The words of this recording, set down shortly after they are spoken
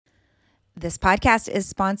This podcast is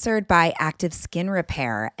sponsored by Active Skin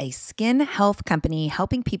Repair, a skin health company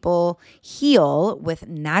helping people heal with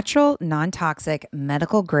natural, non-toxic,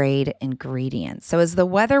 medical-grade ingredients. So as the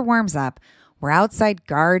weather warms up, we're outside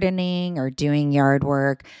gardening or doing yard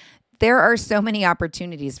work. There are so many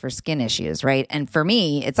opportunities for skin issues, right? And for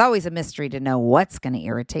me, it's always a mystery to know what's going to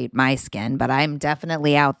irritate my skin, but I'm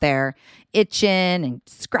definitely out there itching and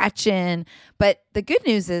scratching. But the good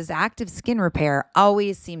news is Active Skin Repair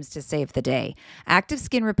always seems to save the day. Active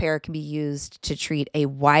Skin Repair can be used to treat a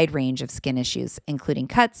wide range of skin issues, including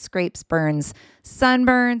cuts, scrapes, burns,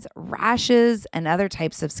 sunburns, rashes, and other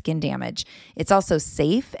types of skin damage. It's also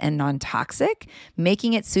safe and non-toxic,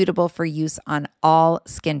 making it suitable for use on all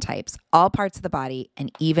skin types, all parts of the body,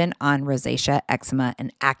 and even on rosacea, eczema,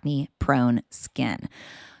 and acne-prone skin.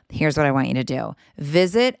 Here's what I want you to do.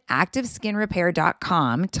 Visit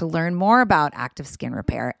ActiveSkinRepair.com to learn more about Active Skin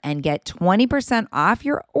Repair and get 20% off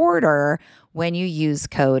your order when you use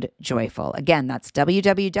code JOYFUL. Again, that's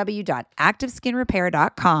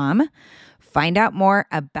www.ActiveSkinRepair.com. Find out more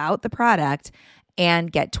about the product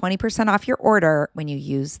and get 20% off your order when you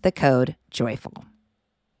use the code JOYFUL.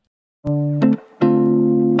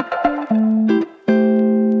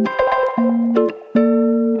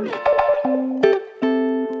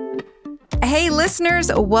 Hey,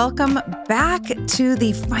 listeners, welcome back to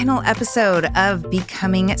the final episode of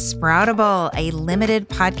Becoming Sproutable, a limited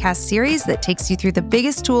podcast series that takes you through the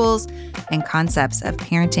biggest tools and concepts of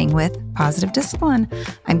parenting with positive discipline.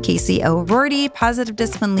 I'm Casey O'Rourke, positive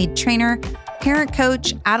discipline lead trainer, parent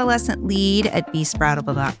coach, adolescent lead at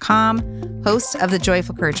besproutable.com, host of the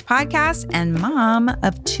Joyful Courage podcast, and mom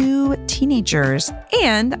of 2 teenagers.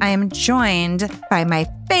 And I am joined by my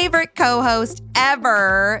favorite co-host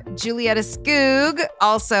ever, Julietta Skoog,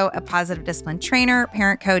 also a positive discipline trainer,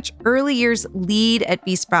 parent coach, early years lead at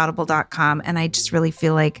besproutable.com. And I just really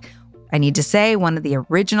feel like I need to say one of the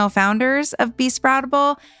original founders of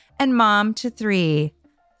Sproutable and mom to 3,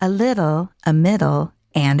 a little, a middle,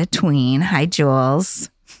 and a tween. Hi, Jules.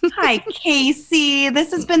 Hi, Casey.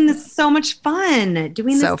 This has been so much fun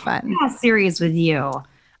doing this podcast series with you.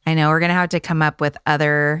 I know we're going to have to come up with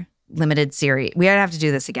other limited series. We have to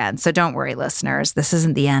do this again. So don't worry, listeners. This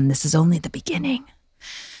isn't the end. This is only the beginning.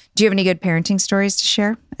 Do you have any good parenting stories to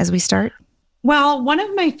share as we start? Well, one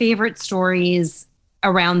of my favorite stories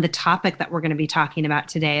around the topic that we're going to be talking about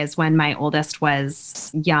today is when my oldest was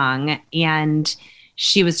young and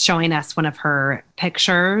she was showing us one of her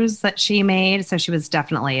pictures that she made. So she was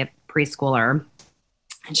definitely a preschooler.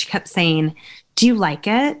 And she kept saying, "Do you like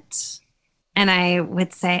it?" And I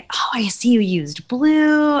would say, "Oh, I see you used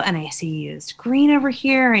blue and I see you used green over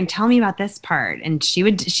here. And tell me about this part." And she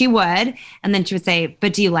would. And then she would say,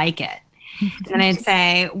 "But do you like it?" And I'd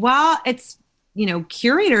say, "Well, it's,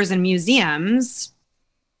 curators and museums."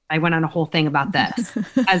 I went on a whole thing about this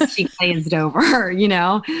as she glazed over,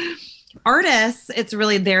 Artists, it's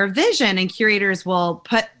really their vision, and curators will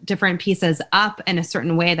put different pieces up in a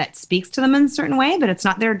certain way that speaks to them in a certain way, but it's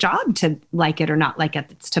not their job to like it or not like it.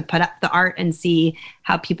 It's to put up the art and see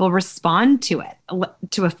how people respond to it,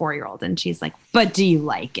 to a 4-year-old. And she's like, "But do you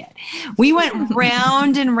like it?" We went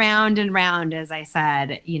round and round and round. As I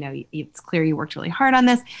said, it's clear you worked really hard on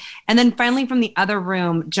this. And then finally from the other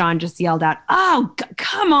room, John just yelled out, "Oh,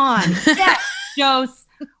 come on. Yes, Jose.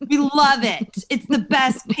 We love it. It's the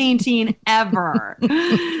best painting ever."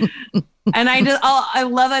 And I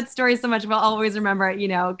love that story so much. I'll always remember it,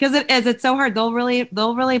 because it's so hard. They'll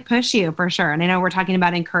really push you for sure. And I know we're talking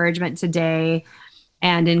about encouragement today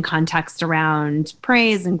and in context around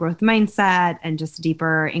praise and growth mindset and just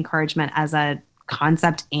deeper encouragement as a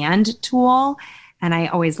concept and tool. And I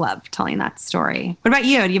always love telling that story. What about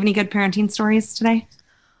you? Do you have any good parenting stories today?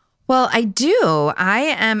 Well, I do.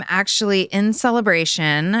 I am actually in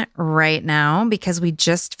celebration right now because we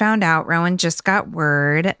just found out, Rowan just got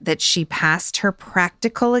word that she passed her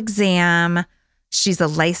practical exam. She's a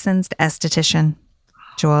licensed esthetician,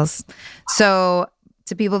 Jules. So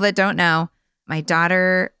to people that don't know, my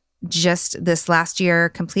daughter just this last year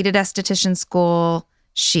completed esthetician school.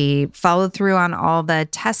 She followed through on all the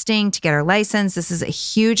testing to get her license. This is a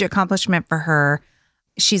huge accomplishment for her.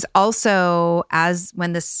 She's also,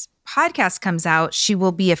 when this podcast comes out, she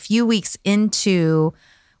will be a few weeks into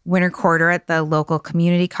winter quarter at the local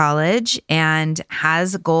community college and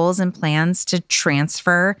has goals and plans to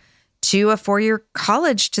transfer to a 4-year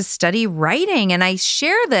college to study writing. And I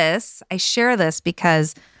share this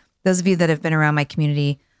because those of you that have been around my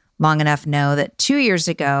community long enough know that 2 years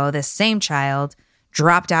ago, this same child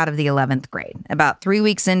dropped out of the 11th grade. About 3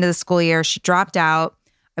 weeks into the school year, she dropped out.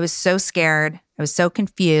 I was so scared. I was so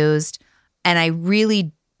confused. And I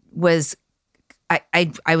really was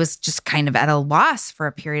I was just kind of at a loss for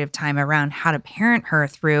a period of time around how to parent her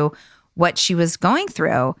through what she was going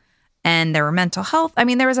through. And there were mental health. I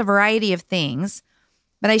mean, there was a variety of things.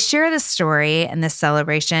 But I share this story and this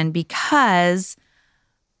celebration because,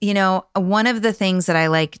 one of the things that I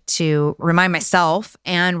like to remind myself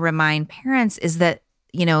and remind parents is that,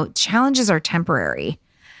 challenges are temporary.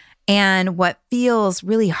 And what feels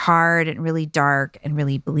really hard and really dark and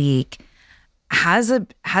really bleak has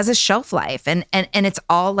a shelf life, and it's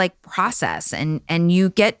all like process, and you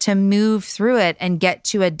get to move through it and get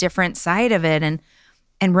to a different side of it.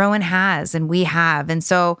 And Rowan has, and we have. And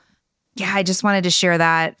so, yeah, I just wanted to share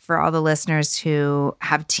that for all the listeners who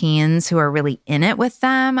have teens who are really in it with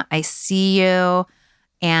them. I see you,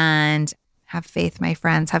 and have faith, my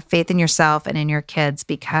friends. Have faith in yourself and in your kids,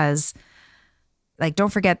 because don't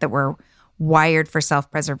forget that we're wired for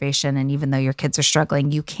self-preservation. And even though your kids are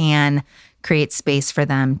struggling, you can create space for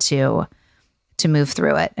them to move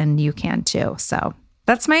through it, and you can too. So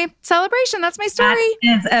that's my celebration. That's my story. That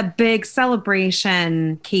is a big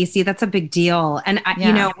celebration, Casey. That's a big deal. And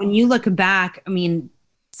when you look back, I mean,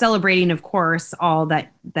 celebrating, of course, all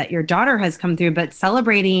that your daughter has come through, but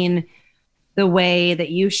celebrating the way that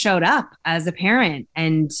you showed up as a parent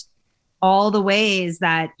and all the ways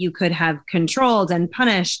that you could have controlled and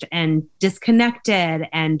punished and disconnected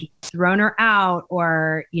and thrown her out,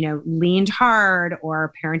 or, leaned hard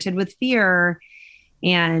or parented with fear.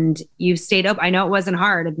 And you stayed up. I know it wasn't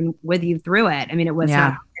hard. I've been with you through it. I mean, it was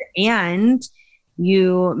not hard. And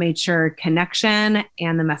you made sure connection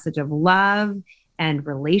and the message of love and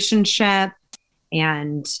relationship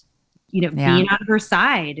and, being on her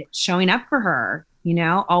side, showing up for her,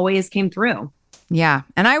 always came through. Yeah.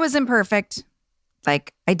 And I was imperfect. I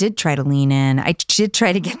did try to lean in. I did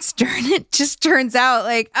try to get stern. It just turns out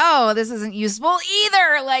this isn't useful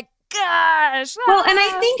either. Gosh. Well, and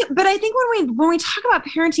I think when we talk about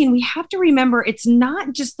parenting, we have to remember it's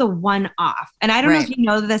not just the one-off. And I don't know if you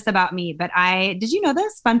know this about me, but did you know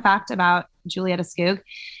this fun fact about Julietta Skoog,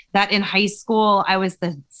 that in high school, I was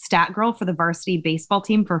the stat girl for the varsity baseball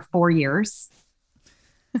team for 4 years.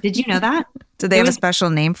 Did you know that? Did they have a special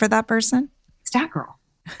name for that person? Stat girl.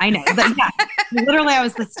 I know. But yeah, literally I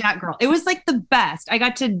was the stat girl. It was the best. I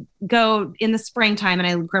got to go in the springtime, and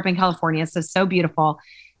I grew up in California. So beautiful.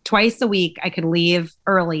 Twice a week, I could leave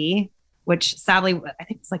early, which sadly, I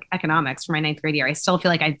think it's economics for my 9th grade year. I still feel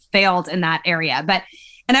like I failed in that area.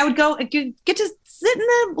 And I would get to sit in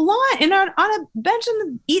the lawn and on a bench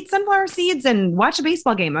and eat sunflower seeds and watch a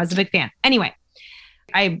baseball game. I was a big fan. Anyway,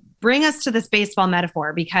 I bring us to this baseball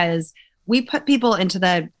metaphor because we put people into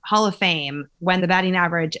the Hall of Fame when the batting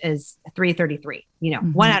average is 333,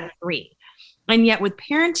 1 out of 3. And yet with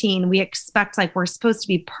parenting, we expect we're supposed to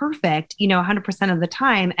be perfect, 100% of the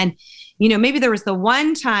time. And, maybe there was the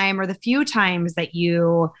one time or the few times that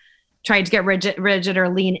you tried to get rigid or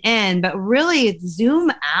lean in, but really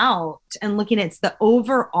zoom out and looking at the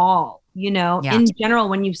overall, in general,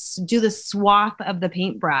 when you do the swath of the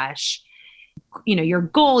paintbrush, your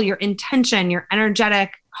goal, your intention, your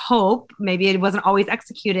energetic hope, maybe it wasn't always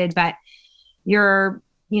executed, but you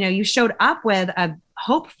showed up with a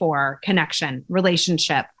hope for connection,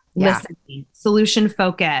 relationship, listening, solution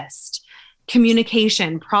focused,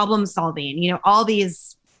 communication, problem solving, all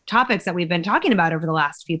these topics that we've been talking about over the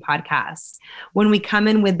last few podcasts. When we come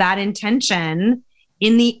in with that intention,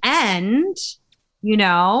 in the end,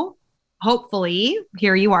 hopefully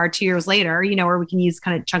here you are 2 years later, where we can use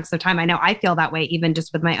kind of chunks of time. I know I feel that way, even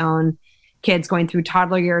just with my own kids going through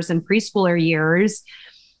toddler years and preschooler years.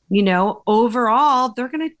 Overall, they're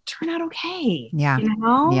going to turn out okay. Yeah.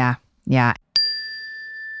 Yeah. Yeah.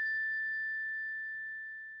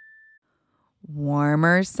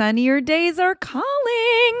 Warmer, sunnier days are calling.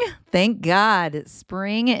 Thank God.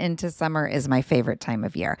 Spring into summer is my favorite time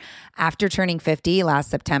of year. After turning 50 last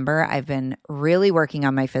September, I've been really working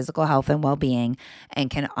on my physical health and well-being, and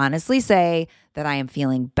can honestly say that I am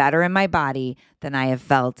feeling better in my body than I have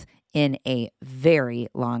felt in a very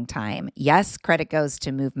long time. Yes, credit goes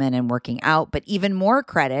to movement and working out, but even more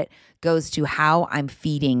credit goes to how I'm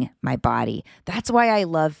feeding my body. That's why I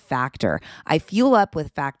love Factor. I fuel up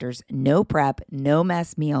with Factor's no prep, no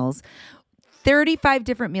mess meals, 35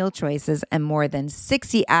 different meal choices, and more than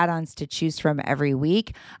 60 add-ons to choose from every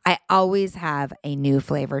week. I always have a new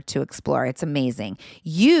flavor to explore. It's amazing.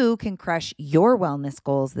 You can crush your wellness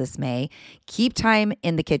goals this May, keep time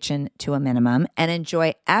in the kitchen to a minimum, and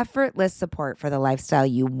enjoy effortless support for the lifestyle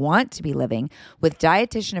you want to be living with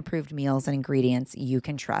dietitian-approved meals and ingredients you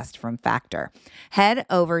can trust from Factor. Head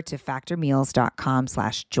over to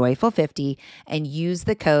factormeals.com/joyful50 and use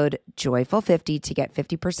the code joyful50 to get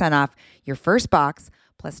 50% off your first box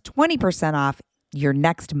plus 20% off your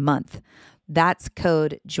next month. That's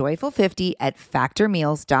code joyful50 at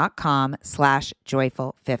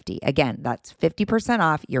factormeals.com/joyful50. Again, that's 50%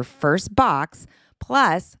 off your first box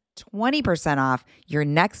plus 20% off your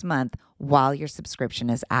next month while your subscription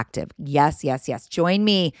is active. Yes, yes, yes. Join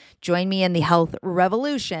me in the health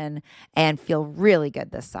revolution and feel really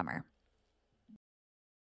good this summer.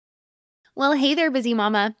 Well, hey there, busy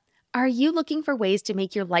mama. Are you looking for ways to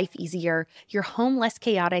make your life easier, your home less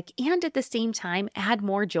chaotic, and at the same time add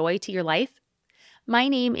more joy to your life? My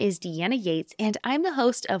name is Deanna Yates, and I'm the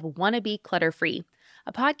host of Wanna Be Clutter-Free,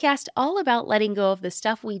 a podcast all about letting go of the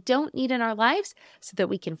stuff we don't need in our lives so that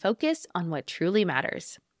we can focus on what truly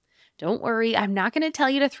matters. Don't worry, I'm not going to tell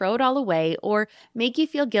you to throw it all away or make you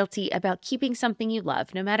feel guilty about keeping something you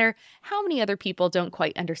love, no matter how many other people don't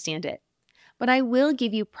quite understand it. But I will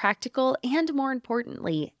give you practical and, more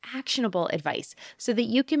importantly, actionable advice so that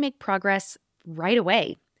you can make progress right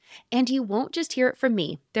away. And you won't just hear it from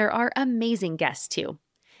me. There are amazing guests too.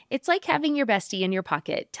 It's like having your bestie in your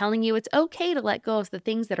pocket telling you it's okay to let go of the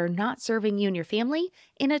things that are not serving you and your family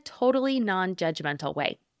in a totally non-judgmental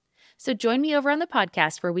way. So join me over on the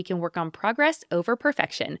podcast where we can work on progress over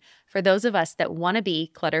perfection for those of us that want to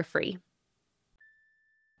be clutter-free.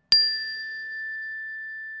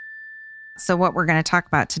 So what we're going to talk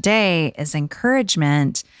about today is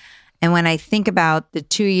encouragement. And when I think about the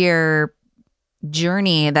 2-year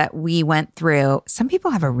journey that we went through, some people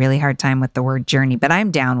have a really hard time with the word journey, but I'm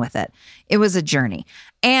down with it. It was a journey.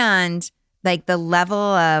 And like the level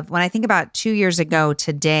of, when I think about 2 years ago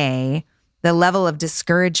today, the level of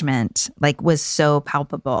discouragement like was so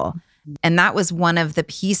palpable. And that was one of the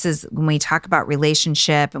pieces when we talk about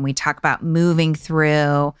relationship and we talk about moving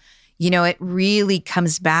through, you know, it really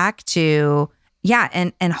comes back to,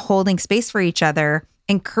 and holding space for each other.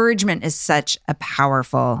 Encouragement is such a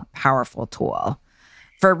powerful, powerful tool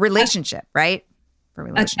for relationship, right? For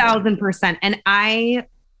relationship. 1,000%. And I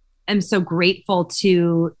am so grateful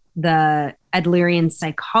to the Adlerian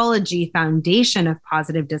Psychology Foundation of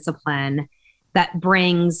Positive Discipline that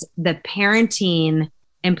brings the parenting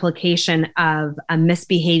implication of a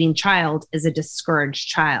misbehaving child is a discouraged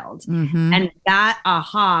child. Mm-hmm. And that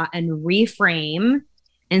aha and reframe,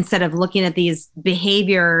 instead of looking at these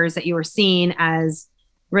behaviors that you were seeing as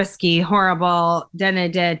risky, horrible, dead in a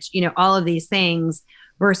ditch, you know, all of these things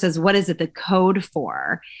versus what is it the code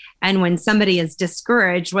for? And when somebody is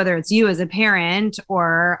discouraged, whether it's you as a parent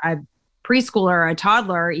or a preschooler or a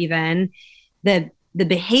toddler, even the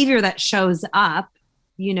behavior that shows up,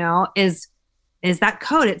 you know, is that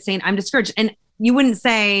code. It's saying, I'm discouraged. And you wouldn't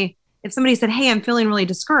say, if somebody said, hey, I'm feeling really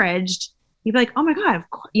discouraged, you'd be like, oh my God,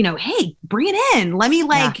 you know, hey, bring it in. Let me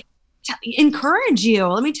encourage you.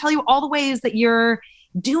 Let me tell you all the ways that you're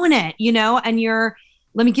doing it, you know, and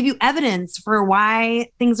let me give you evidence for why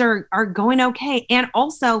things are going okay. And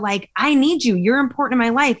also like, I need you. You're important in my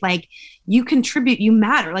life. Like you contribute, you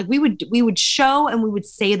matter. Like we would show and we would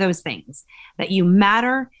say those things that you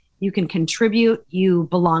matter, you can contribute, you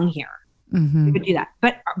belong here. Mm-hmm. We would do that.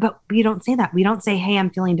 But we don't say that. We don't say, hey, I'm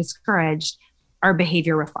feeling discouraged. Our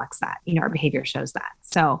behavior reflects that. You know, our behavior shows that.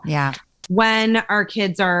 So yeah, when our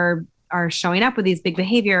kids are showing up with these big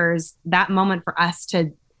behaviors, that moment for us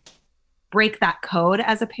to break that code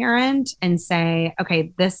as a parent and say,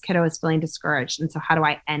 okay, this kiddo is feeling discouraged. And so how do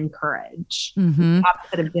I encourage? Mm-hmm. The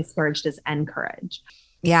opposite of discouraged is encourage.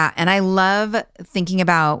 Yeah. And I love thinking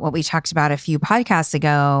about what we talked about a few podcasts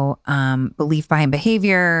ago, belief behind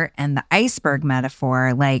behavior and the iceberg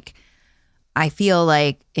metaphor. Like, I feel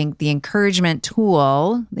like the encouragement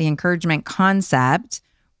tool, the encouragement concept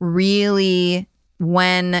really,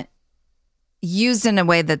 when used in a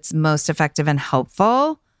way that's most effective and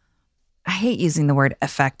helpful, I hate using the word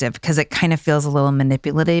effective because it kind of feels a little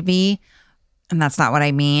manipulative-y, and that's not what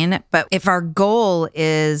I mean. But if our goal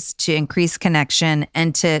is to increase connection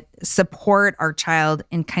and to support our child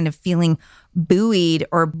in kind of feeling buoyed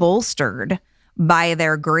or bolstered by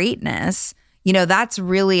their greatness, you know, that's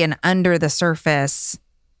really an under the surface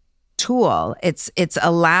tool. It's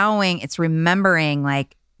remembering,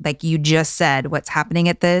 like you just said, what's happening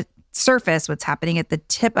at the surface, what's happening at the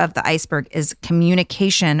tip of the iceberg is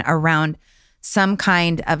communication around some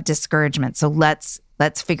kind of discouragement. So let's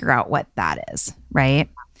figure out what that is, right?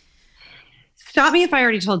 Stop me if I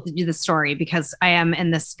already told you the story, because I am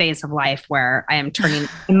in this phase of life where I am turning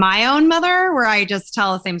my own mother, where I just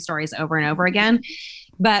tell the same stories over and over again.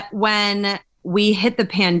 But when we hit the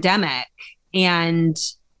pandemic and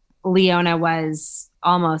Leona was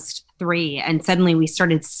almost 3, and suddenly we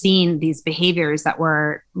started seeing these behaviors that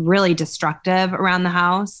were really destructive around the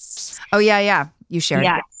house. Oh, yeah. You shared.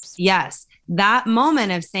 Yes. that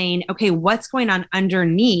moment of saying, okay, what's going on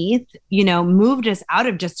underneath, moved us out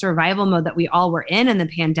of just survival mode that we all were in the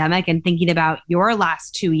pandemic, and thinking about your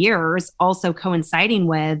last 2 years also coinciding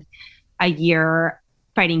with a year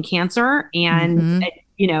fighting cancer and,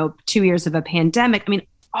 2 years of a pandemic. I mean,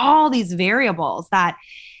 all these variables that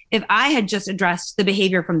if I had just addressed the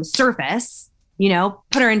behavior from the surface,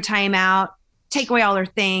 put her in timeout, take away all her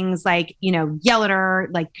things, like, yell at her,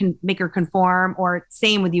 like make her conform, or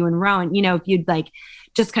same with you and Rowan, if you'd like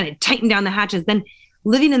just kind of tighten down the hatches, then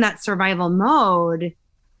living in that survival mode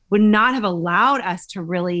would not have allowed us to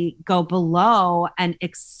really go below and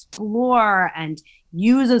explore and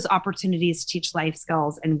use those opportunities to teach life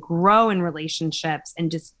skills and grow in relationships and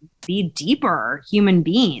just be deeper human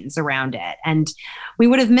beings around it. And we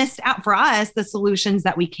would have missed out, for us, the solutions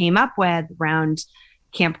that we came up with around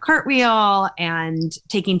Camp Cartwheel and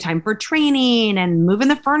taking time for training and moving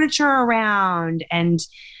the furniture around and,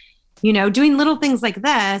 doing little things like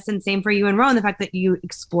this. And same for you and Rowan, the fact that you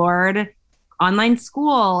explored online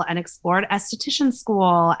school and explored esthetician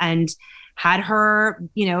school and had her,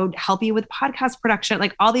 help you with podcast production,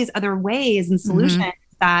 like all these other ways and solutions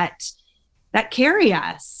that carry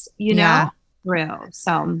us, through.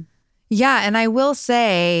 So. Yeah. And I will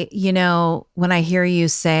say, when I hear you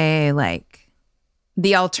say like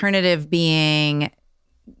the alternative being,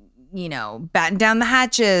 batten down the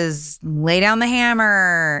hatches, lay down the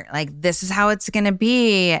hammer, like this is how it's going to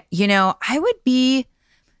be, I would be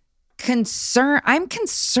concerned. I'm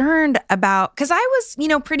concerned about, because I was,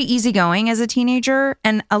 pretty easygoing as a teenager.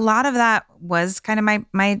 And a lot of that was kind of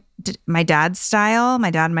my dad's style. My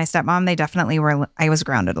dad and my stepmom, they definitely were, I was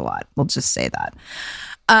grounded a lot. We'll just say that.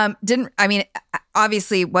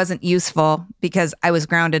 Obviously it wasn't useful because I was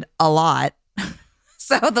grounded a lot.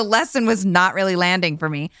 So the lesson was not really landing for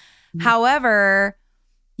me. However,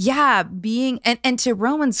 yeah, and to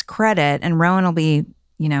Rowan's credit, and Rowan will be,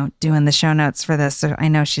 doing the show notes for this. So I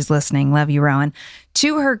know she's listening. Love you, Rowan.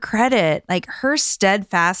 To her credit, like her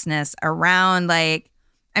steadfastness around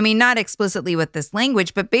not explicitly with this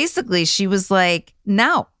language, but basically she was like,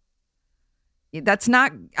 no, that's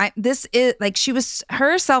not, this is like,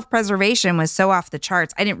 her self-preservation was so off the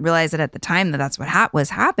charts. I didn't realize it at the time that that's what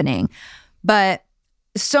was happening. But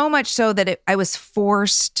so much so that I was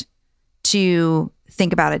forced to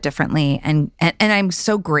think about it differently. And I'm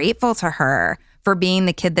so grateful to her for being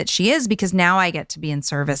the kid that she is, because now I get to be in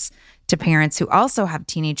service to parents who also have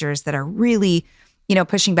teenagers that are really,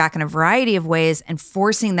 pushing back in a variety of ways and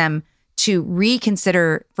forcing parents to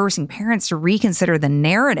reconsider the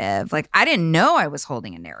narrative. Like I didn't know I was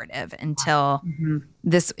holding a narrative until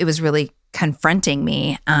it was really confronting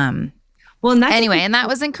me. Well, and and that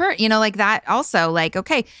was encouraged, like that also, like,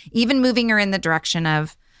 okay, even moving her in the direction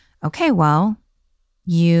of, okay, well,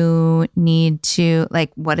 you need to,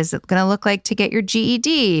 like, what is it going to look like to get your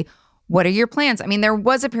GED? What are your plans? I mean, there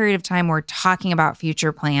was a period of time where talking about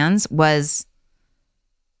future plans was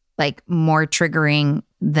like more triggering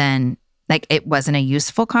than, like, it wasn't a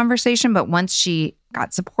useful conversation. But once she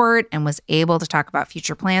got support and was able to talk about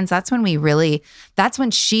future plans, that's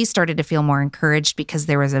when she started to feel more encouraged, because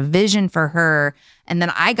there was a vision for her. And then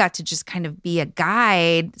I got to just kind of be a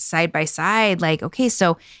guide side by side, like, okay,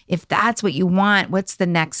 so if that's what you want, what's the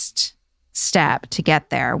next step to get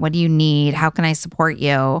there? What do you need? How can I support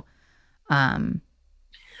you? Well,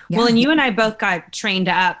 and you and I both got trained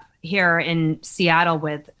up here in Seattle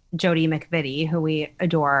with Jody McVitie, who we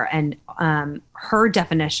adore, and her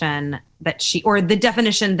definition the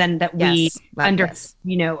definition then that we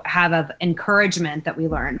have of encouragement that we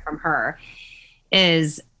learned from her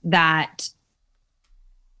is that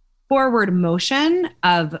forward motion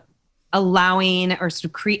of allowing or sort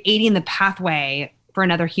of creating the pathway for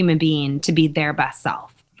another human being to be their best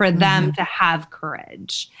self, for them to have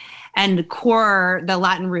courage. And core, the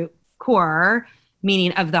Latin root core,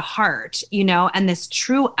 meaning of the heart, and this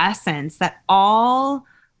true essence that all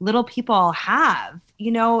little people have,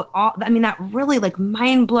 that really like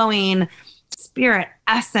mind-blowing spirit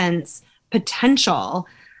essence potential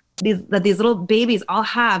that these little babies all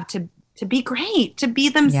have to be great, to be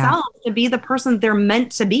themselves, to be the person they're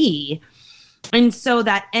meant to be. And so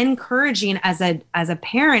that encouraging as a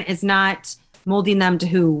parent is not molding them to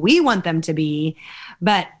who we want them to be,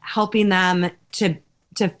 but helping them to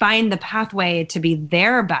find the pathway to be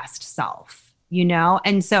their best self,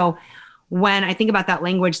 And so when I think about that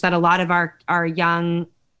language that a lot of our young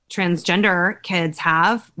transgender kids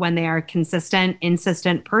have when they are consistent,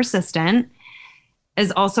 insistent, persistent,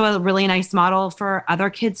 is also a really nice model for other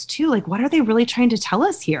kids too. Like, what are they really trying to tell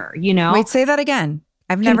us here? Wait, say that again.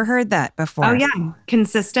 I've never heard that before. Oh yeah.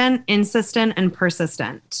 Consistent, insistent, and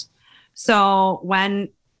persistent. So when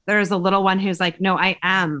there's a little one who's like, no, I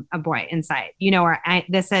am a boy inside, or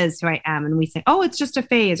this is who I am. And we say, oh, it's just a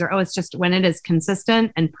phase, or, oh, it's just, when it is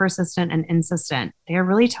consistent and persistent and insistent, they're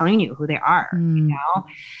really telling you who they are,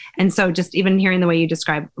 And so just even hearing the way you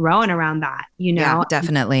describe Rowan around that, Yeah,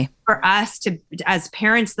 definitely. For us to, as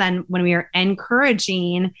parents, then when we are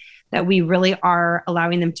encouraging that, we really are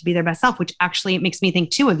allowing them to be their best self, which actually makes me think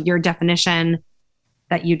too of your definition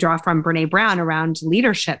that you draw from Brene Brown around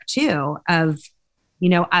leadership too, of,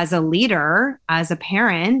 as a leader, as a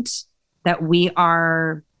parent, that we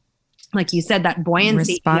are, like you said, that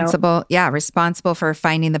buoyancy. Responsible for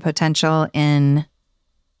finding the potential in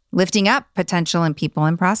lifting up potential in people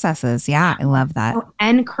and processes. Yeah, I love that.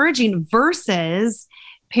 Encouraging versus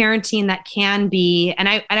parenting that can be, and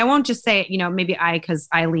I won't just say, maybe because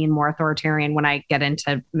I lean more authoritarian when I get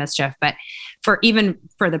into mischief, but for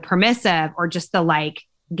the permissive, or just the like,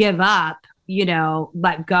 give up,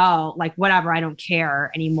 let go, like whatever, I don't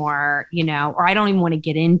care anymore, or I don't even want to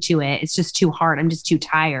get into it. It's just too hard. I'm just too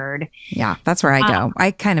tired. Yeah, that's where I go.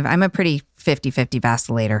 I'm a pretty 50-50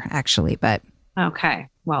 vacillator actually, but. Okay.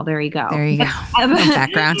 Well, there you go. There you go.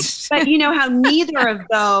 Background. But how neither of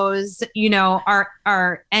those,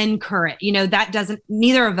 are encouraged,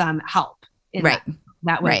 neither of them help in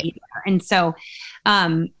that way either. And so,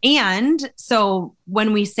 so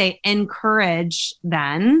when we say encourage,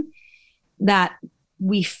 then that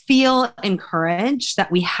we feel encouraged,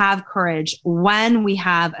 that we have courage when we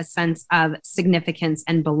have a sense of significance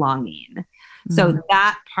and belonging. So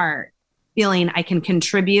that part, feeling I can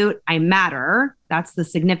contribute, I matter, that's the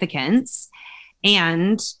significance,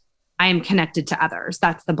 and I am connected to others,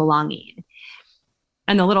 that's the belonging.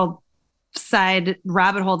 And the little side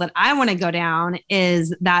rabbit hole that I want to go down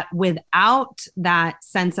is that without that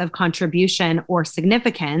sense of contribution or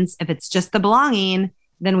significance, if it's just the belonging,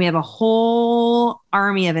 then we have a whole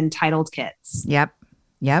army of entitled kids. Yep.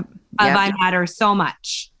 I matter so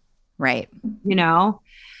much. Right.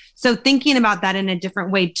 So thinking about that in a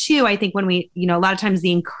different way too, I think when we, a lot of times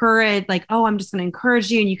the encourage, like, oh, I'm just going to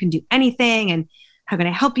encourage you and you can do anything. And how can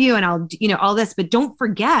I help you? And I'll, all this, but don't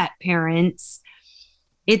forget, parents,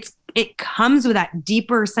 it comes with that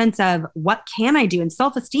deeper sense of what can I do? And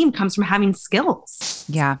self-esteem comes from having skills.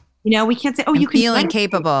 Yeah. We can't say, oh, you can feeling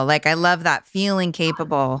capable. Like, I love that, feeling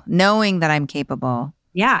capable, knowing that I'm capable.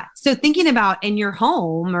 Yeah. So thinking about in your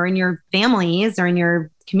home or in your families or in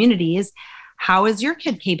your communities, how is your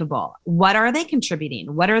kid capable? What are they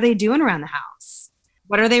contributing? What are they doing around the house?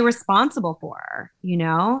 What are they responsible for?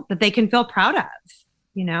 That they can feel proud of,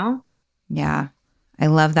 Yeah, I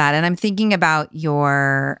love that. And I'm thinking about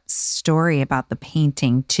your story about the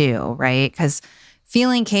painting too, right? Because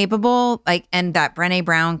feeling capable, like, and that Brene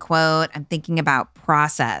Brown quote, I'm thinking about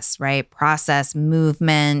process, right? Process,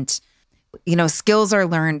 movement, skills are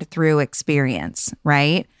learned through experience,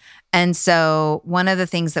 right? And so one of the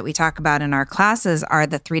things that we talk about in our classes are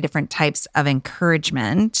the 3 different types of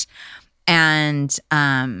encouragement, and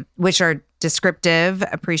which are descriptive,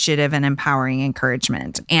 appreciative, and empowering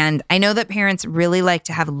encouragement. And I know that parents really like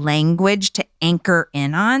to have language to anchor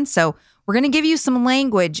in on. So we're going to give you some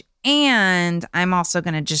language, and I'm also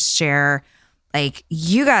going to just share, like,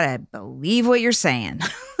 you got to believe what you're saying.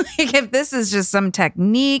 Like, if this is just some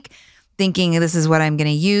technique, thinking this is what I'm going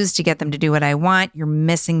to use to get them to do what I want, you're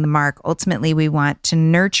missing the mark. Ultimately, we want to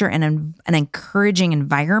nurture an encouraging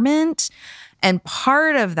environment. And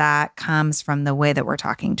part of that comes from the way that we're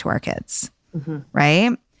talking to our kids,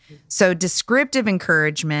 right? So descriptive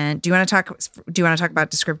encouragement, do you want to talk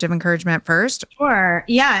about descriptive encouragement first? Sure.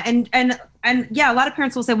 Yeah. And yeah, a lot of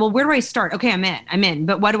parents will say, well, where do I start? Okay, I'm in,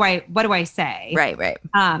 but what do I say? Right.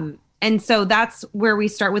 And so that's where we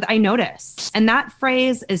start with, I notice. And that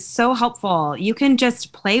phrase is so helpful. You can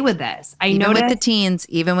just play with this. Even with the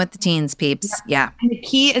teens, peeps. Yeah. And the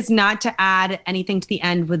key is not to add anything to the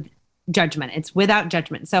end with judgment. It's without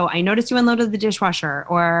judgment. So I noticed you unloaded the dishwasher,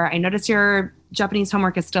 or I noticed your Japanese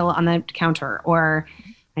homework is still on the counter, or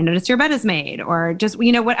I noticed your bed is made, or just,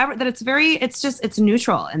 whatever, that it's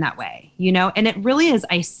neutral in that way, and it really is,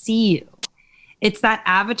 I see you. It's that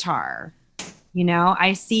avatar.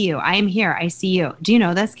 I see you. I am here. I see you. Do you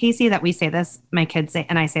know this, Casey, that we say this, my kids say,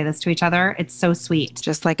 and I say this to each other? It's so sweet.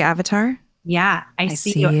 Just like Avatar? Yeah. I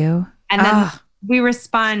see you. And then we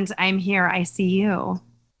respond, I'm here. I see you.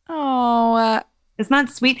 Oh, isn't that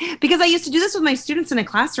sweet? Because I used to do this with my students in a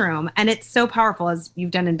classroom, and it's so powerful, as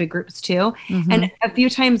you've done in big groups too. And a few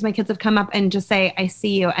times my kids have come up and just say, I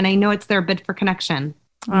see you. And I know it's their bid for connection.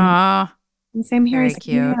 Aw. And same here. Very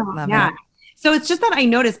cute. Love it. So it's just that I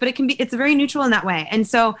notice, but it's very neutral in that way. And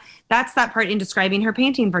so that's that part in describing her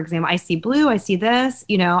painting, for example. I see blue, I see this,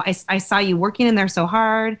 I saw you working in there so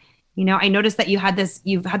hard, I noticed that you've had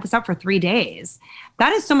this out for 3 days.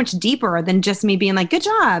 That is so much deeper than just me being like, good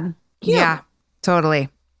job. Cute. Yeah, totally.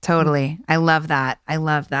 Totally. I love that. I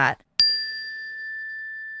love that.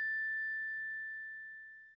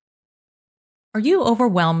 Are you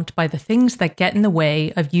overwhelmed by the things that get in the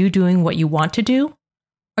way of you doing what you want to do?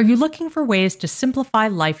 Are you looking for ways to simplify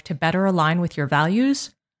life to better align with your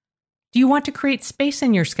values? Do you want to create space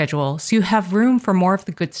in your schedule so you have room for more of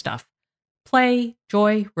the good stuff? Play,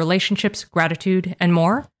 joy, relationships, gratitude, and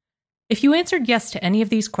more? If you answered yes to any of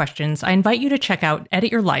these questions, I invite you to check out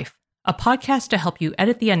Edit Your Life, a podcast to help you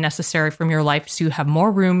edit the unnecessary from your life so you have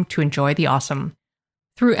more room to enjoy the awesome.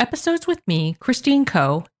 Through episodes with me, Christine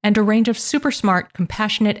Coe, and a range of super smart,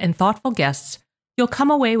 compassionate, and thoughtful guests, you'll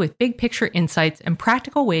come away with big picture insights and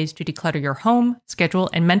practical ways to declutter your home, schedule,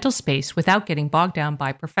 and mental space without getting bogged down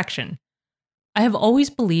by perfection. I have always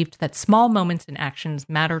believed that small moments and actions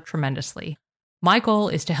matter tremendously. My goal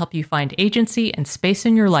is to help you find agency and space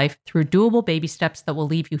in your life through doable baby steps that will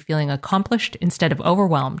leave you feeling accomplished instead of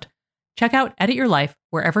overwhelmed. Check out Edit Your Life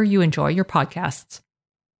wherever you enjoy your podcasts.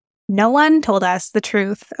 No one told us the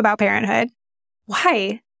truth about parenthood.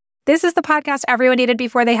 Why? This is the podcast everyone needed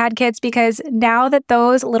before they had kids, because now that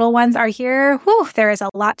those little ones are here, there is a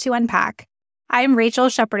lot to unpack. I'm Rachel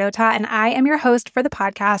Shepardota, and I am your host for the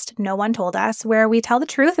podcast No One Told Us, where we tell the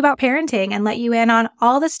truth about parenting and let you in on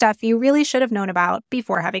all the stuff you really should have known about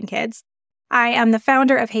before having kids. I am the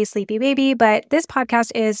founder of Hey Sleepy Baby, but this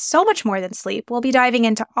podcast is so much more than sleep. We'll be diving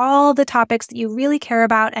into all the topics that you really care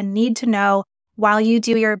about and need to know while you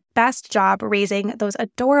do your best job raising those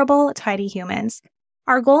adorable, tiny humans.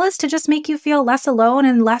 Our goal is to just make you feel less alone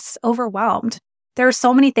and less overwhelmed. There are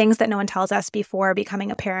so many things that no one tells us before becoming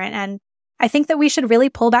a parent, and I think that we should really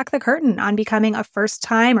pull back the curtain on becoming a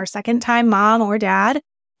first-time or second-time mom or dad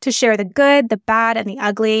to share the good, the bad, and the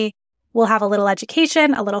ugly. We'll have a little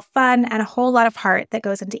education, a little fun, and a whole lot of heart that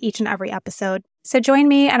goes into each and every episode. So join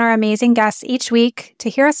me and our amazing guests each week to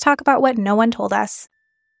hear us talk about what no one told us.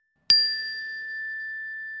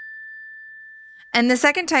 And the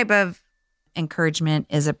second type of encouragement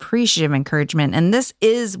is appreciative encouragement. And this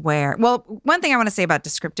is where, one thing I want to say about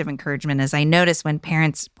descriptive encouragement is I notice when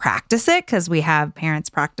parents practice it, because we have parents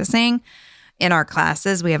practicing in our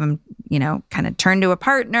classes, we have them, kind of turn to a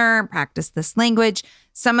partner, practice this language.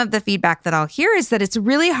 Some of the feedback that I'll hear is that it's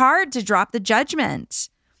really hard to drop the judgment.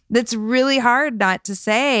 That's really hard not to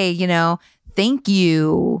say, thank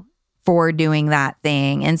you for doing that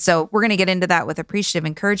thing. And so we're going to get into that with appreciative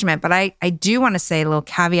encouragement. But I do want to say a little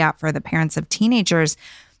caveat for the parents of teenagers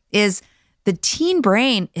is the teen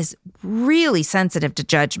brain is really sensitive to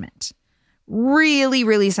judgment, really,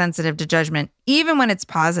 really sensitive to judgment, even when it's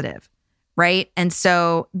positive, right? And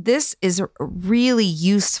so this is really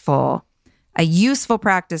useful. A useful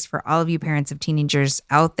practice for all of you parents of teenagers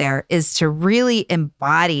out there is to really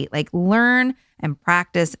embody, learn and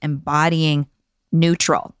practice embodying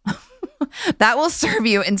neutral. That will serve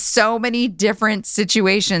you in so many different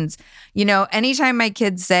situations. Anytime my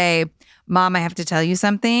kids say, Mom, I have to tell you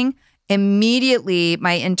something, immediately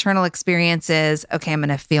my internal experience is, okay, I'm going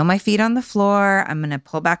to feel my feet on the floor. I'm going to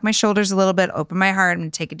pull back my shoulders a little bit, open my heart, I'm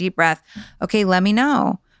going to take a deep breath. Okay, let me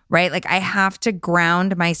know, right? I have to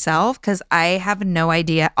ground myself because I have no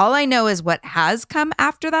idea. All I know is what has come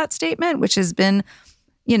after that statement, which has been,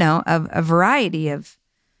 a variety of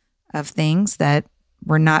things that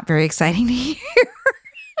were not very exciting to hear.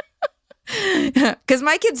 Because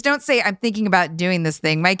my kids don't say, I'm thinking about doing this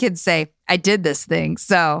thing. My kids say, I did this thing.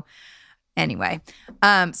 So anyway,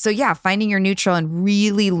 finding your neutral and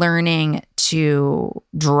really learning to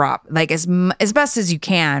drop, as best as you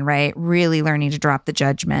can, right? Really learning to drop the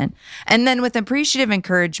judgment. And then with appreciative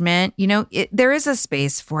encouragement, there is a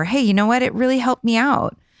space for, hey, you know what? It really helped me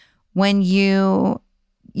out when you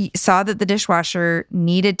saw that the dishwasher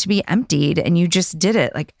needed to be emptied and you just did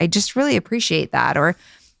it. I just really appreciate that. Or,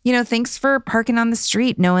 thanks for parking on the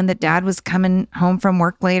street, knowing that Dad was coming home from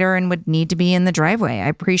work later and would need to be in the driveway. I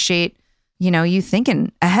appreciate, you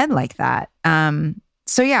thinking ahead like that.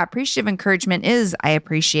 Appreciative encouragement is I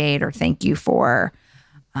appreciate or thank you for,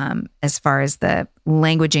 as far as the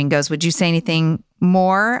languaging goes. Would you say anything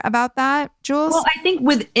more about that, Jules? Well, I think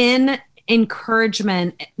within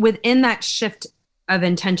encouragement, within that shift of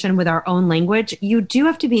intention with our own language, you do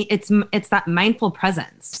have to be, it's that mindful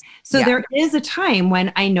presence. So there is a time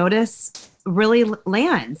when I notice really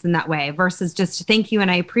lands in that way versus just thank you and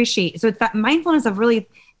I appreciate. So it's that mindfulness of really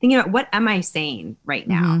thinking about what am I saying right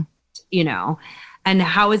now, and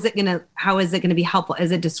how is it going to be helpful?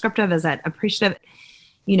 Is it descriptive? Is it appreciative?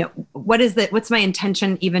 What's my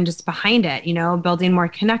intention even just behind it, building more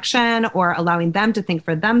connection or allowing them to think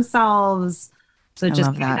for themselves. So I just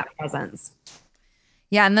love being that. that presence.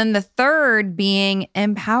 Yeah. And then the third being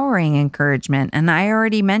empowering encouragement. And I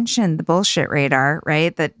already mentioned the bullshit radar,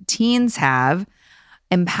 right? That teens have.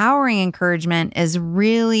 Empowering encouragement is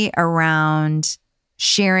really around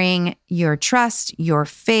sharing your trust, your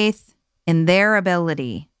faith in their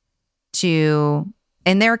ability in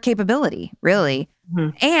their capability, really,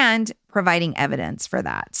 and providing evidence for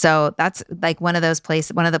that. So that's like one of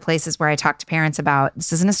the places where I talk to parents about,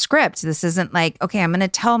 this isn't a script. This isn't like, okay, I'm going to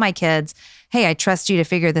tell my kids, hey, I trust you to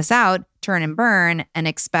figure this out, turn and burn, and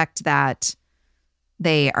expect that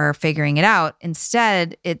they are figuring it out.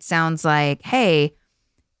 Instead, it sounds like, hey,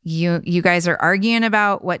 you guys are arguing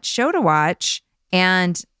about what show to watch,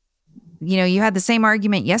 and you had the same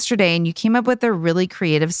argument yesterday and you came up with a really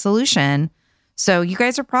creative solution. So you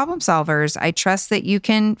guys are problem solvers. I trust that you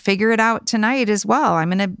can figure it out tonight as well. I'm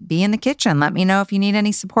going to be in the kitchen. Let me know if you need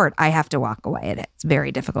any support. I have to walk away. It's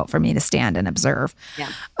very difficult for me to stand and observe.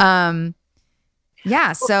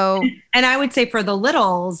 Yeah. So, and I would say for the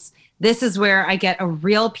littles, this is where I get a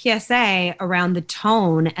real PSA around the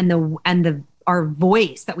tone and our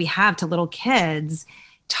voice that we have to little kids,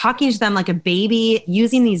 talking to them like a baby,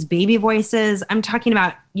 using these baby voices. I'm talking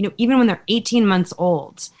about, even when they're 18 months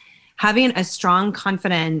old, having a strong,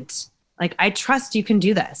 confident, like, I trust you can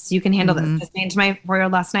do this. You can handle this. Just saying to my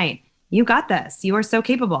 4-year-old last night, you got this. You are so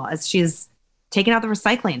capable. As she's taking out the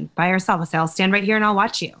recycling by herself, I say, I'll stand right here and I'll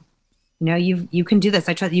watch you. You can do this.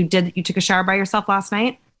 I trust you. You took a shower by yourself last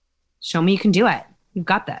night. Show me you can do it. You've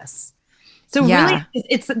got this. So really,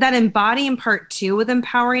 it's that embodying part 2 with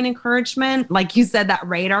empowering encouragement. Like you said, that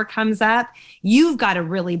radar comes up. You've got to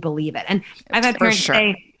really believe it. And I've had parents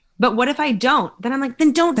say, but what if I don't? Then I'm like,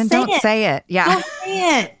 then don't say it. Yeah. Don't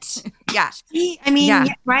say it. Yeah. I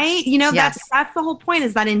mean, right? That's the whole point,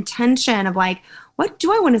 is that intention of like, what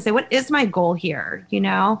do I want to say? What is my goal here?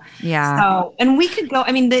 Yeah. So, and we could go,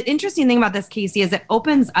 the interesting thing about this, Casey, is it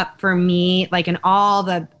opens up for me, like in all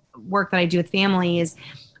the work that I do with families,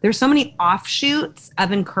 there's so many offshoots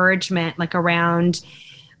of encouragement, like around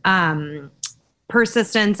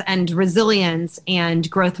persistence and resilience and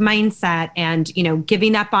growth mindset and,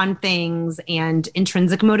 giving up on things and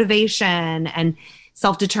intrinsic motivation and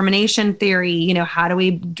self-determination theory. How do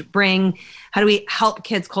we help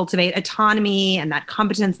kids cultivate autonomy and that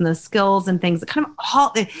competence and those skills and things?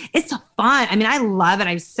 It's fun. I love it.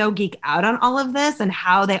 I so geek out on all of this and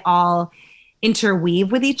how they all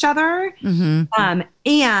interweave with each other.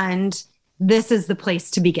 And this is the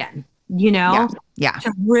place to begin,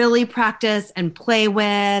 to really practice and play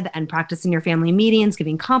with and practice in your family meetings,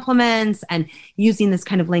 giving compliments and using this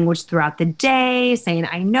kind of language throughout the day, saying,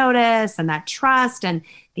 I notice, and that trust and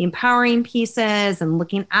the empowering pieces and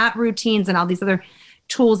looking at routines and all these other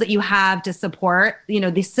tools that you have to support,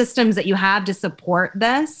 these systems that you have to support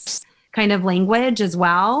this kind of language as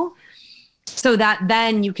well. So that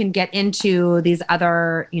then you can get into these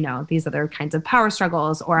other kinds of power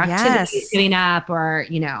struggles or activities, giving up or,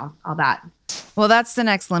 all that. Well, that's the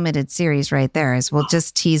next limited series right there, is we'll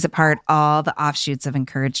just tease apart all the offshoots of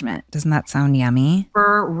encouragement. Doesn't that sound yummy?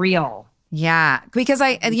 For real. Yeah. Because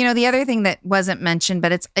the other thing that wasn't mentioned,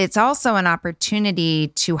 but it's also an opportunity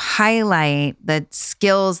to highlight the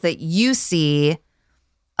skills that you see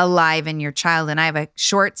alive in your child. And I have a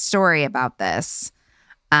short story about this.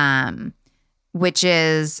 Which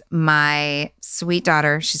is my sweet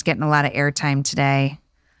daughter. She's getting a lot of airtime today.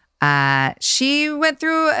 She went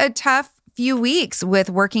through a tough few weeks with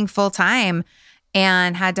working full time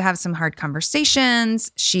and had to have some hard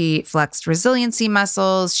conversations. She flexed resiliency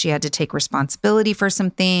muscles. She had to take responsibility for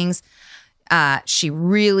some things. She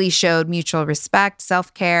really showed mutual respect,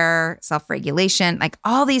 self-care, self-regulation, like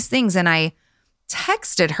all these things. And I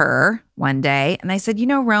texted her one day and I said,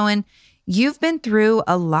 Rowan, you've been through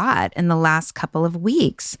a lot in the last couple of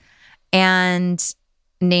weeks, and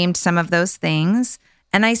named some of those things.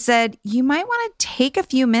 And I said, you might want to take a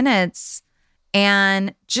few minutes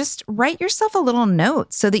and just write yourself a little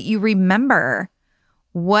note so that you remember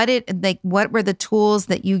what were the tools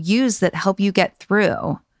that you use that help you get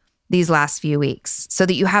through these last few weeks, so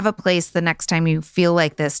that you have a place the next time you feel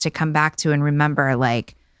like this to come back to and remember,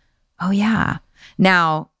 like, oh yeah.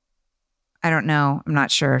 Now, I don't know. I'm not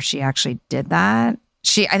sure if she actually did that.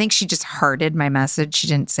 I think she just hearted my message. She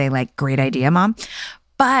didn't say like, great idea, Mom.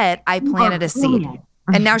 But I planted a seed.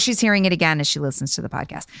 And now she's hearing it again as she listens to the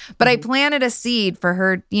podcast. But I planted a seed for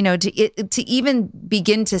her, to even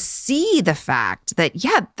begin to see the fact that,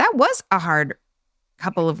 that was a hard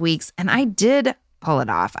couple of weeks. And I did pull it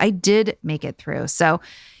off. I did make it through. So,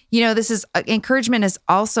 this is encouragement is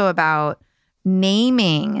also about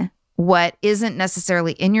naming what isn't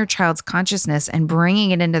necessarily in your child's consciousness and bringing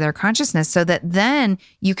it into their consciousness so that then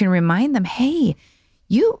you can remind them, hey,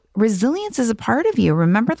 resilience is a part of you.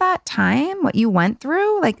 Remember that time, what you went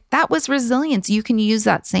through? Like that was resilience. You can use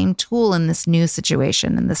that same tool in this new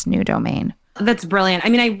situation, in this new domain. That's brilliant. I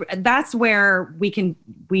mean, that's where we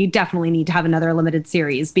definitely need to have another limited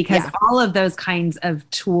series because all of those kinds of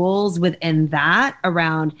tools within that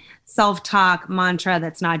around self-talk, mantra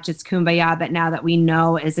that's not just kumbaya, but now that we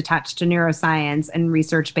know is attached to neuroscience and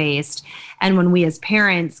research-based. And when we as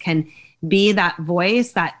parents can be that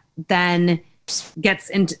voice that then gets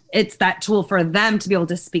into, it's that tool for them to be able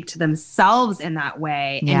to speak to themselves in that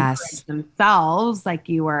way. Yes. And themselves, like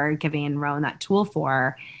you were giving Rowan that tool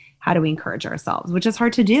for. How do we encourage ourselves? Which is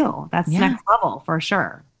hard to do. That's next level for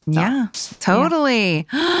sure. So, yeah, totally.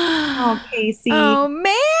 Oh, Casey. Oh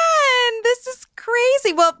man, this is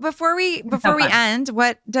crazy. Well, before we end,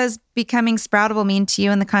 what does becoming Sproutable mean to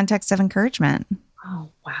you in the context of encouragement? Oh,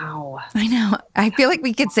 wow. I know. I feel like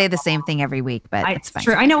we could say the same thing every week, but it's fine.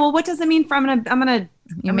 True. I know. Well, what does it mean for, I'm gonna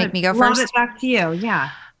make me go lob first? it back to you.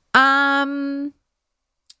 Yeah.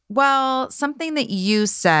 Well, something that you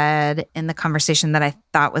said in the conversation that I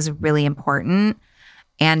thought was really important,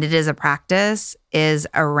 and it is a practice, is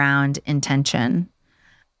around intention.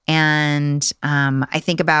 And I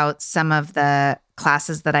think about some of the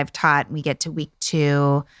classes that I've taught. We get to week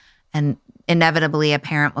 2, and inevitably a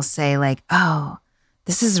parent will say like, oh,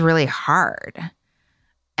 this is really hard.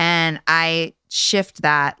 And I shift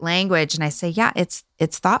that language and I say, yeah, it's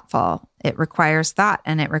thoughtful. It requires thought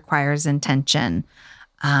and it requires intention.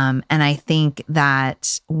 And I think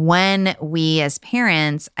that when we as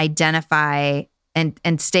parents identify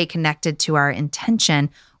and stay connected to our intention,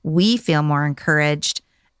 we feel more encouraged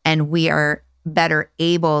and we are better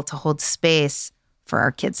able to hold space for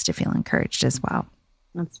our kids to feel encouraged as well.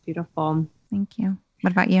 That's beautiful. Thank you.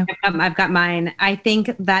 What about you? I've got mine. I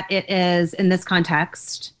think that it is, in this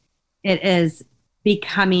context, it is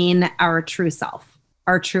becoming our true self,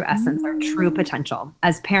 our true essence, our true potential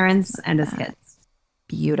as parents and as kids.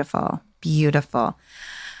 Beautiful. Beautiful.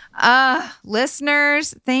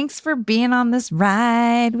 Listeners, thanks for being on this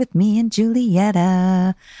ride with me and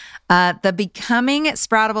Julietta. The Becoming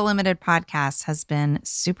Sproutable Limited podcast has been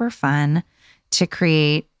super fun to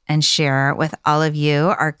create and share with all of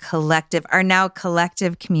you, our now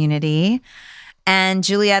collective community. And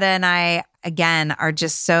Julietta and I, again, are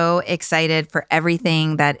just so excited for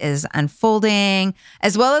everything that is unfolding,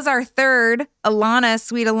 as well as our third, Alana,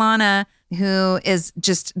 sweet Alana, who is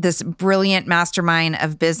just this brilliant mastermind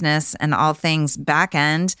of business and all things back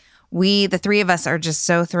end. We, the three of us, are just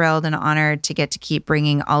so thrilled and honored to get to keep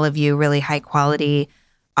bringing all of you really high quality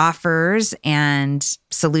offers and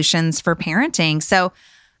solutions for parenting. So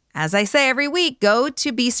as I say every week, go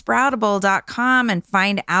to besproutable.com and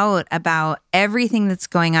find out about everything that's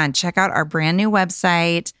going on. Check out our brand new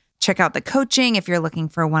website. Check out the coaching if you're looking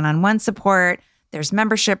for one-on-one support. There's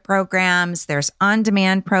membership programs. There's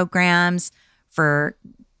on-demand programs for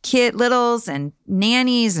littles and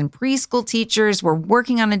nannies and preschool teachers. We're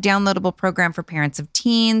working on a downloadable program for parents of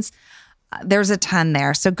teens. There's a ton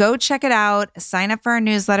there. So go check it out. Sign up for our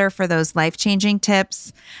newsletter for those life-changing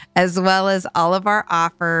tips, as well as all of our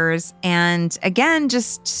offers. And again,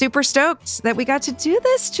 just super stoked that we got to do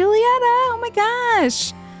this, Julietta. Oh my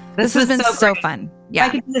gosh. This has been so fun. Yeah. If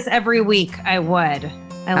I could do this every week, I would.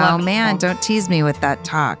 I love it. Oh man, don't tease me with that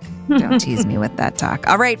talk. Don't tease me with that talk.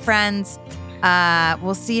 All right, friends.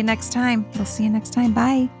 We'll see you next time.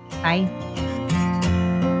 Bye. Bye.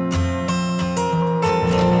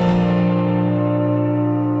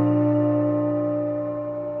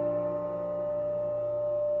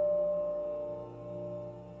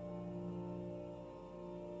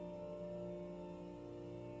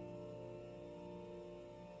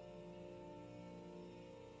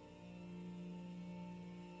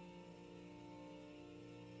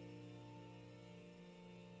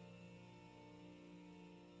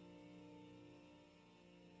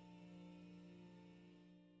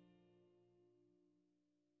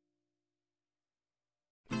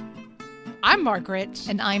 I'm Margaret.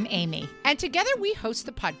 And I'm Amy. And together we host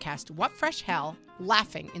the podcast, What Fresh Hell?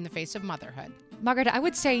 Laughing in the Face of Motherhood. Margaret, I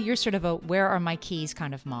would say you're sort of a where are my keys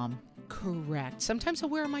kind of mom. Correct. Sometimes a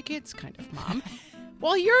where are my kids kind of mom.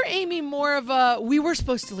 Well, you're, Amy, more of a we were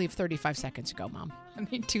supposed to leave 35 seconds ago, mom. I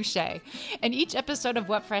mean, touche. In each episode of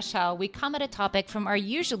What Fresh Hell, we come at a topic from our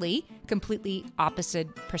usually completely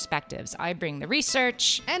opposite perspectives. I bring the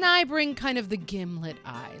research. And I bring kind of the gimlet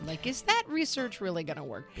eye. Like, is that research really going to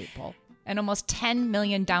work, people? And almost 10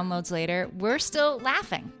 million downloads later, we're still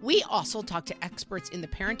laughing. We also talk to experts in the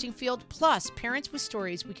parenting field, plus parents with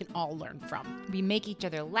stories we can all learn from. We make each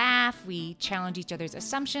other laugh, we challenge each other's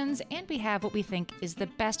assumptions, and we have what we think is the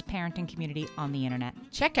best parenting community on the internet.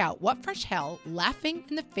 Check out What Fresh Hell, Laughing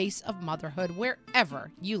in the Face of Motherhood,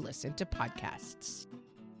 wherever you listen to podcasts.